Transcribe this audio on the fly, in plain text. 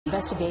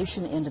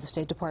Investigation into the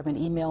State Department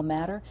email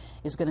matter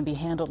is going to be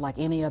handled like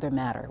any other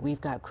matter. We've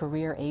got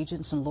career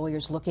agents and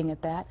lawyers looking at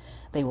that.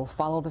 They will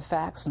follow the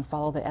facts and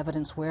follow the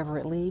evidence wherever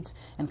it leads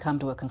and come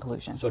to a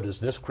conclusion. So does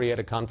this create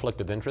a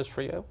conflict of interest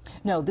for you?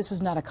 No, this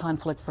is not a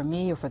conflict for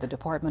me or for the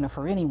department or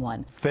for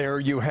anyone.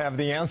 There you have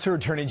the answer.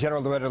 Attorney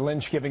General Loretta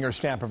Lynch giving her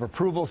stamp of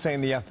approval,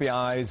 saying the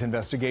FBI's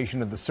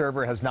investigation of the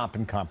server has not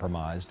been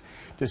compromised,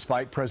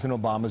 despite President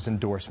Obama's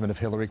endorsement of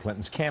Hillary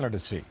Clinton's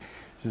candidacy.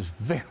 This is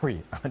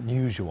very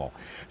unusual.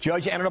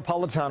 Judge Anna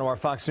Napolitano, our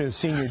Fox News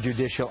senior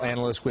judicial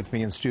analyst, with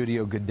me in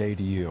studio. Good day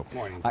to you.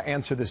 Morning. I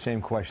answer the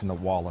same question that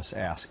Wallace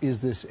asked. Is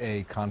this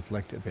a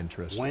conflict of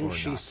interest When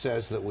she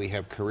says that we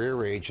have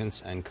career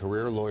agents and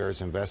career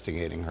lawyers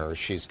investigating her,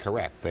 she's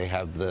correct. They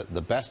have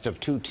the best of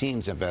two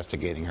teams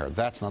investigating her.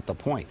 That's not the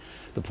point.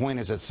 The point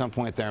is at some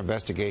point their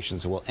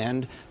investigations will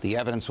end, the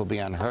evidence will be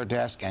on her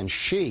desk, and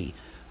she,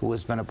 who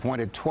has been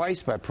appointed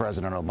twice by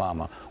President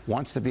Obama,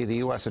 wants to be the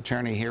U.S.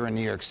 Attorney here in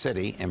New York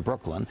City, in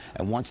Brooklyn,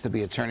 and wants to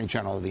be Attorney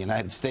General of the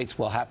United States,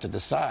 will have to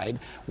decide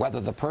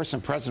whether the person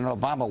President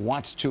Obama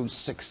wants to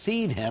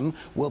succeed him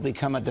will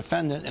become a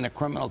defendant in a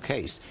criminal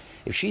case.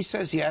 If she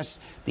says yes,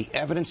 the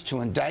evidence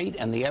to indict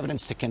and the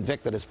evidence to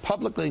convict that is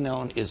publicly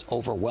known is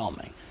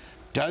overwhelming.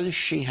 Does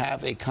she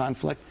have a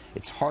conflict?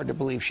 It's hard to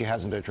believe she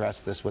hasn't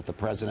addressed this with the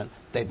president.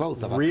 They both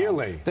have.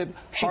 Really?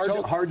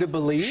 Hard to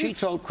believe? She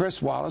told Chris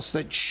Wallace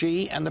that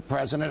she and the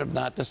president have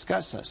not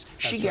discussed this.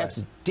 She gets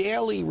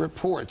daily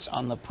reports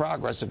on the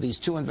progress of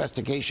these two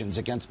investigations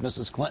against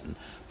Mrs. Clinton,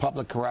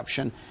 public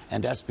corruption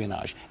and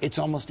espionage. It's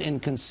almost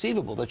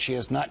inconceivable that she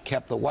has not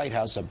kept the White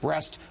House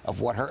abreast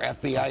of what her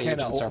FBI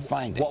agents are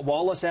finding.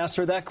 Wallace asked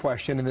her that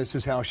question, and this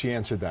is how she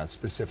answered that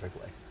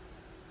specifically.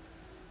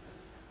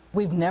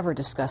 We've never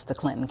discussed the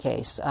Clinton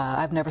case.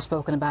 I've never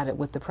spoken about it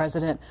with the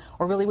president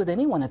or really with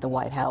anyone at the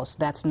White House.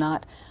 That's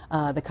not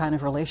the kind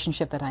of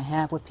relationship that I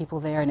have with people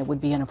there, and it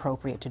would be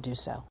inappropriate to do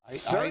so.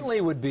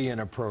 Certainly would be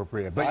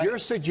inappropriate, but you're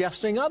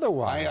suggesting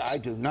otherwise. I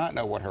do not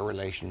know what her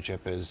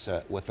relationship is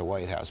with the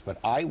White House, but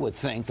I would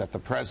think that the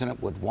president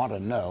would want to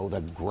know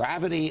the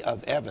gravity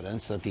of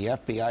evidence that the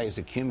FBI is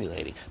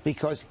accumulating,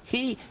 because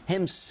he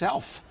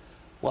himself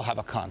will have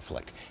a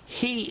conflict.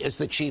 He is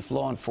the chief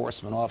law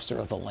enforcement officer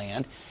of the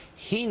land.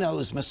 He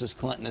knows Mrs.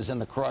 Clinton is in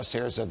the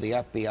crosshairs of the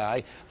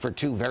FBI for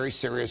two very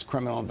serious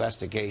criminal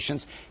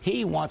investigations.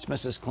 He wants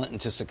Mrs. Clinton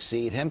to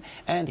succeed him,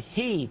 and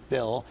he,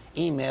 Bill,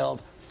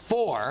 emailed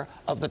 4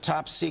 of the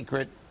top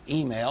secret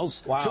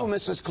emails to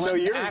Mrs.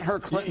 Clinton at her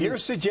Clinton You're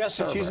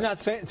suggesting server. She's not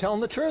telling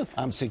the truth.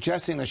 I'm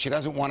suggesting that she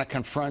doesn't want to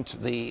confront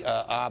the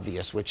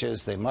obvious, which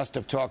is they must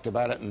have talked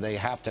about it and they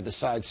have to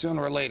decide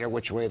sooner or later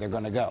which way they're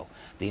going to go.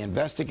 The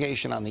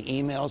investigation on the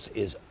emails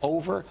is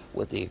over,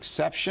 with the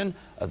exception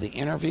of the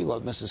interview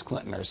of Mrs.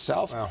 Clinton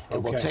herself.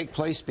 It will take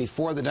place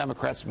before the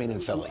Democrats meet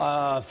in Philly.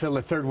 Phil,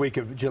 the third week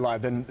of July.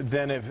 Then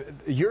if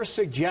your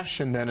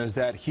suggestion then is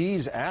that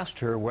he's asked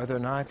her whether or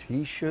not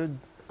he should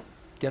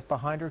get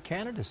behind her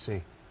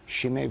candidacy.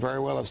 She may very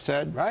well have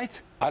said, right,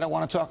 I don't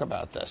want to talk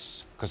about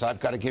this because I've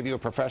got to give you a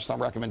professional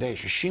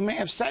recommendation. She may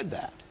have said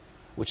that,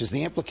 which is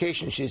the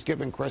implication she's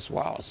given Chris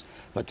Wallace.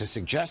 But to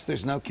suggest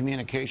there's no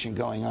communication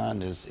going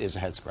on is a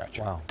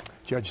head-scratcher. Wow.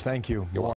 Judge, thank you. You're welcome.